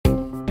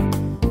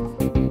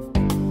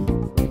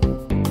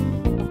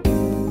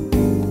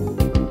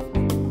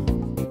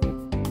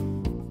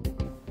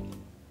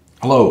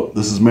Hello,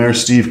 this is Mayor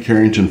Steve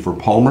Carrington for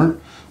Palmer.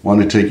 I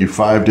want to take you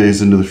 5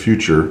 days into the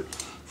future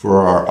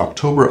for our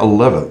October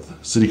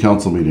 11th City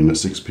Council meeting at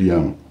 6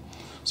 p.m.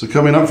 So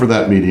coming up for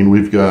that meeting,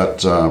 we've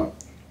got a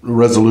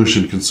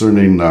resolution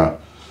concerning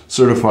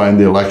certifying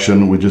the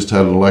election. We just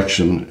had an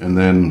election, and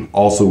then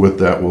also with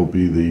that will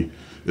be the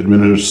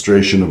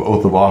administration of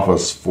oath of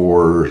office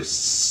for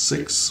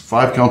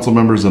 5 council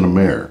members and a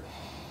mayor.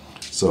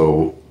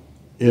 So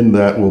in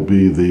that will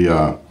be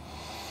the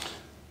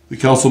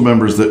council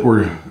members that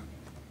were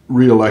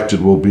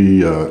re-elected will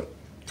be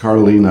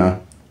Carolina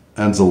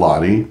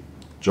Anzalotti,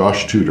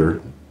 Josh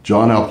Tudor,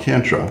 John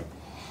Alcantara,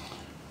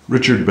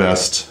 Richard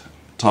Best,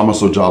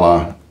 Thomas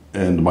Ojala,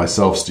 and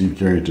myself, Steve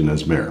Carrington,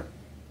 as mayor.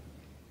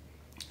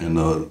 And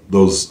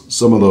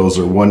some of those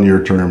are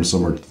 1-year terms,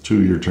 some are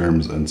 2-year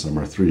terms, and some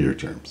are 3-year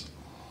terms.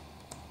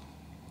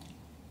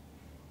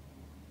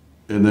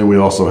 And then we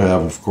also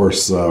have, of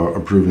course,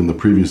 approving the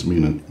previous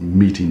meeting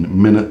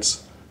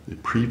minutes.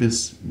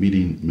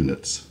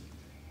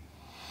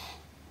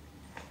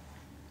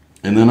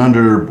 And then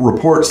under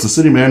reports, the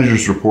city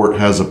manager's report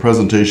has a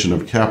presentation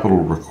of capital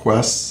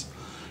requests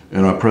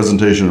and a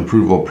presentation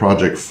approval of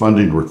project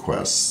funding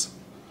requests.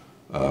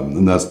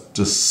 And that's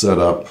just set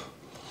up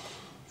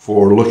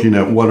for looking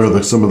at what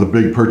are some of the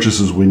big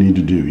purchases we need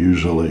to do,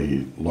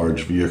 usually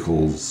large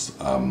vehicles,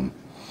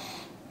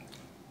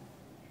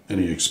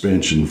 any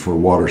expansion for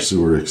water,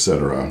 sewer,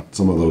 etc.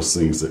 Some of those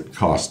things that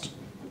cost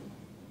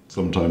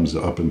sometimes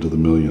up into the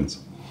millions.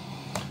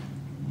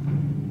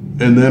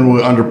 And then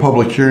under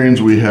public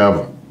hearings, we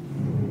have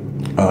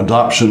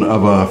adoption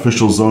of an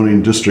official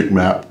zoning district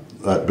map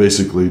that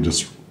basically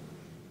just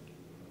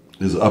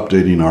is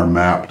updating our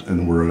map,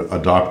 and we're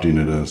adopting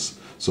it as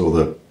so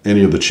that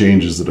any of the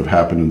changes that have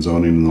happened in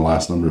zoning in the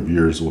last number of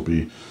years will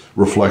be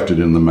reflected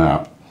in the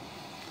map.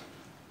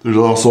 There's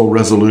also a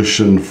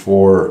resolution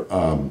for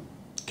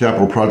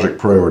capital project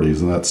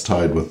priorities, and that's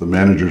tied with the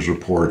manager's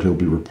report. He'll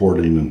be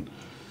reporting, and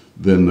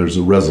then there's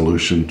a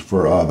resolution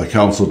for the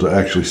council to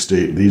actually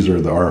state these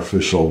are our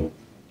official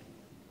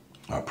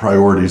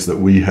priorities that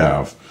we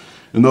have.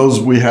 And those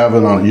we have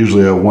it on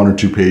usually a 1 or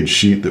 2 page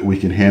sheet that we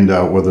can hand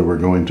out, whether we're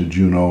going to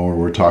Juneau or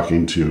we're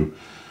talking to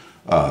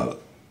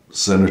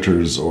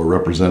senators or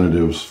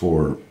representatives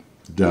for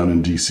down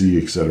in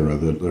DC, etc.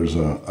 That there's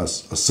a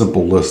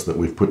simple list that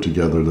we've put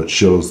together that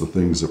shows the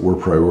things that we're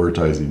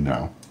prioritizing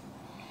now.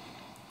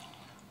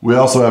 We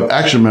also have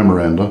action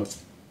memoranda.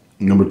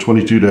 Number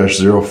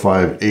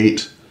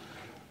 22-058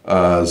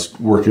 is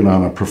working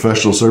on a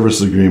professional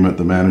services agreement.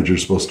 The manager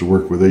is supposed to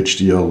work with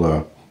HDL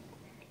to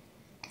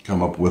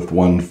come up with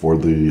one for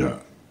the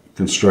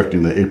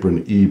constructing the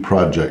Apron E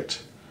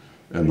project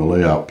and the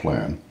layout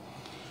plan.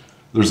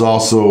 There's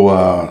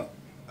also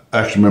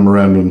action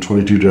memorandum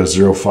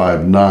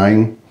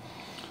 22-059,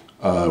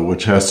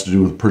 which has to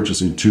do with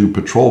purchasing 2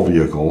 patrol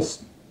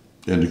vehicles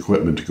and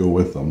equipment to go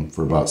with them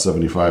for about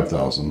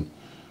 $75,000.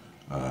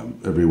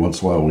 Every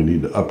once in a while we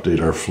need to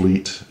update our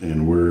fleet,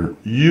 and we're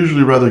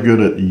usually rather good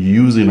at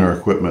using our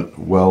equipment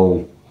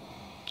well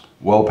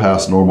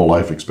past normal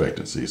life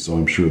expectancy, so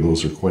I'm sure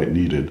those are quite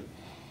needed.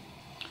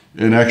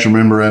 In action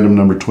memorandum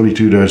number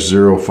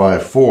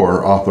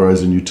 22-054,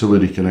 authorizing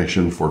utility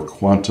connection for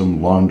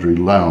Quantum Laundry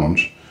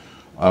Lounge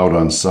out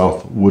on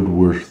South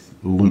Woodworth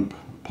Loop,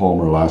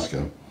 Palmer,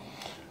 Alaska.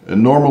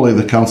 And normally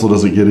the council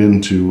doesn't get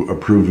into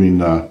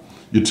approving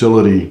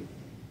utility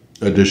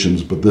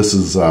additions, but this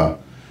is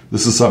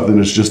something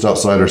that's just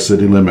outside our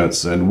city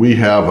limits, and we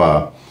have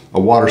a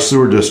water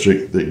sewer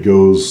district that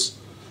goes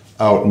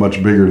out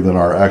much bigger than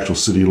our actual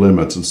city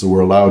limits, and so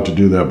we're allowed to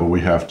do that, but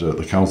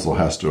the council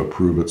has to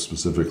approve it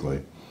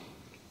specifically.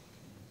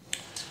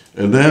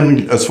 And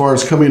then as far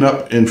as coming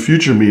up in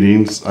future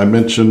meetings, I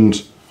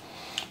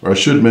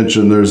should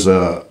mention there's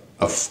a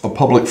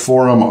public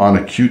forum on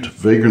acute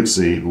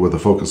vagrancy with a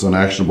focus on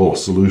actionable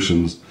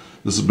solutions.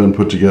 This has been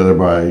put together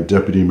by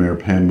Deputy Mayor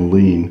Pam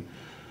Moline.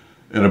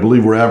 And I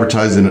believe we're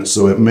advertising it,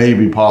 so it may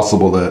be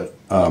possible that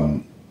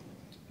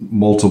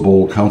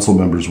multiple council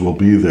members will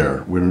be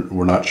there.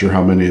 We're not sure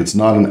how many. It's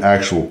not an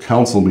actual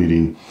council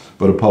meeting,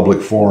 but a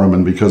public forum,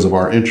 and because of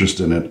our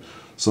interest in it,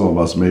 some of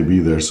us may be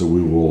there, so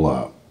we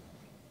will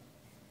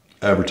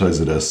advertise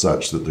it as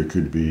such that there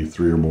could be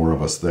 3 or more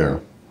of us there.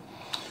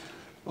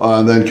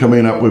 And then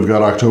coming up, we've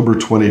got October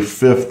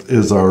 25th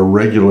is our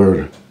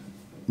regular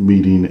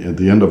meeting at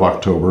the end of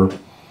October.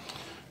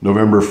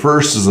 November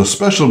 1st is a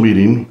special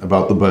meeting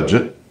about the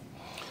budget.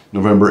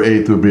 November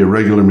 8th would be a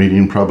regular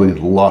meeting, probably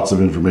lots of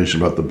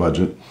information about the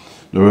budget.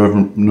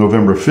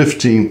 November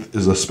 15th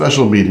is a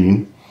special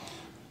meeting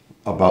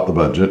about the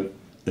budget,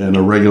 and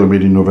a regular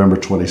meeting November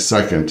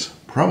 22nd,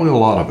 probably a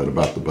lot of it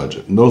about the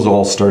budget. And those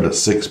all start at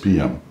 6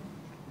 p.m.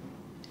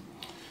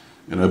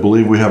 And I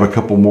believe we have a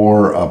couple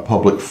more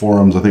public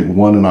forums, I think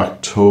one in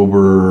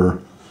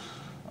October,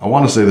 I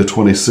want to say the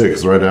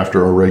 26th, right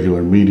after our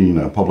regular meeting,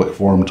 a public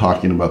forum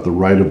talking about the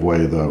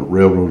right-of-way, the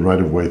railroad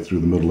right-of-way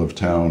through the middle of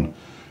town,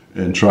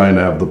 and trying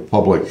to have the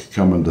public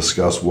come and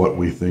discuss what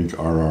we think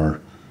are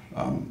our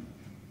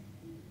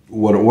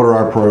what are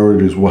our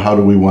priorities? Well, how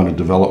do we want to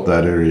develop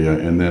that area?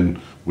 And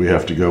then we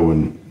have to go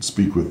and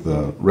speak with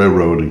the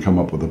railroad and come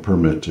up with a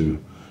permit to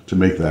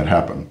make that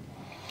happen.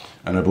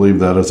 And I believe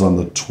that is on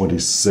the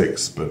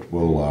 26th, but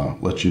we'll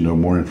let you know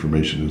more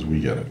information as we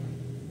get it.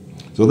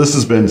 So this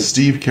has been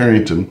Steve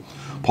Carrington,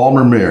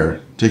 Palmer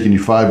Mayor, taking you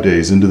 5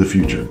 days into the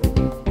future.